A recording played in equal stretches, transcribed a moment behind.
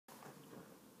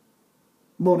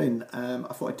Morning. I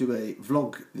thought I'd do a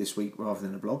vlog this week rather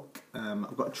than a blog.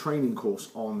 I've got a training course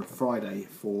on Friday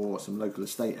for some local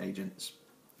estate agents,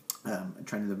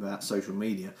 training them about social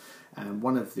media. And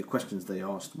one of the questions they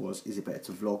asked was, is it better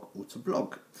to vlog or to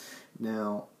blog?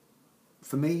 Now,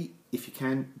 for me, if you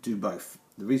can, do both.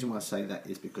 The reason why I say that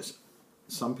is because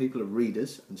some people are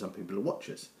readers and some people are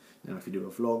watchers. Now, if you do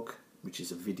a vlog, which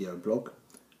is a video blog,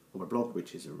 or a blog,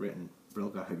 which is a written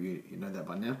blog, I hope you know that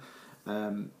by now,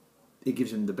 it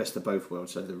gives them the best of both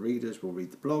worlds. So the readers will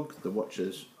read the blog, the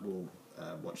watchers will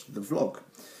watch the vlog.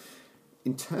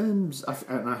 In terms,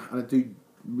 and I do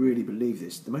really believe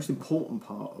this, the most important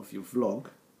part of your vlog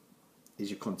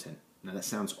is your content. Now that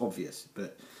sounds obvious,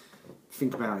 but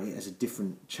think about it as a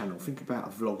different channel. Think about a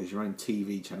vlog as your own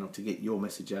TV channel to get your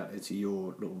message out there to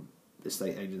your little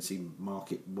estate agency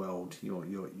market world, your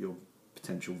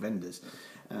potential vendors.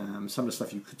 Some of the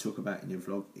stuff you could talk about in your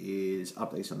vlog is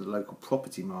updates on the local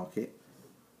property market,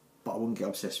 but I wouldn't get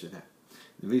obsessed with that.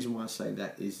 The reason why I say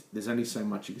that is there's only so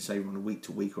much you can say on a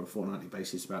week-to-week or a fortnightly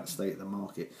basis about the state of the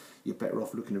market. You're better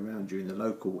off looking around you in the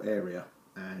local area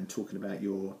and talking about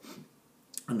your,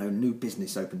 new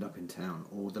business opened up in town,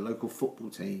 or the local football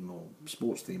team or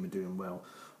sports team are doing well,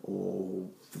 or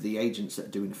for the agents that are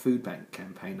doing a food bank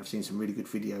campaign. I've seen some really good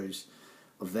videos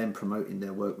of them promoting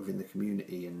their work within the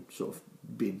community and sort of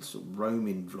being sort of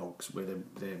roaming vlogs where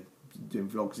they're doing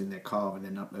vlogs in their car and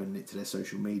then uploading it to their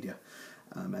social media.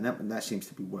 And that seems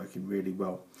to be working really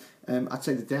well. I'd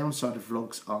say the downside of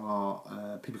vlogs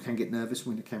are people can get nervous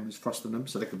when the camera's thrust on them,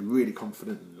 so they can be really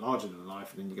confident and larger than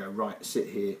life, and then you go, right, sit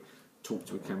here, talk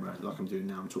to a camera like I'm doing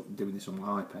now. I'm doing this on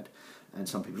my iPad, and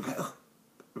some people go, oh,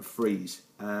 and freeze.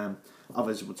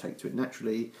 Others will take to it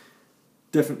naturally.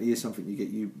 Definitely is something you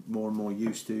get more and more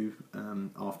used to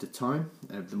after time.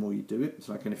 The more you do it, it's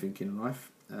like anything in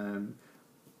life.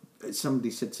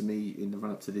 Somebody said to me in the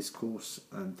run-up to this course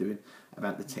I'm doing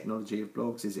about the technology of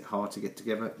blogs. Is it hard to get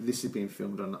together? This is being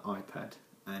filmed on an iPad,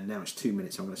 and now it's 2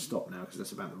 minutes. I'm going to stop now because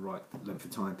that's about the right length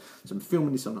of time. So I'm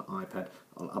filming this on an iPad.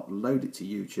 I'll upload it to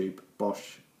YouTube.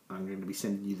 Bosh. I'm going to be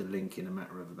sending you the link in a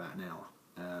matter of about an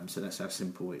hour. So that's how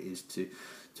simple it is to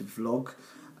vlog.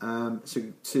 So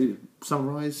to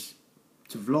summarise,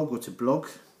 to vlog or to blog,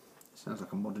 sounds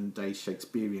like a modern day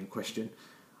Shakespearean question.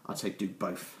 I'd say do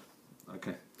both.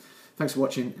 Okay. Thanks for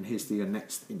watching, and here's the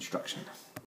next instruction.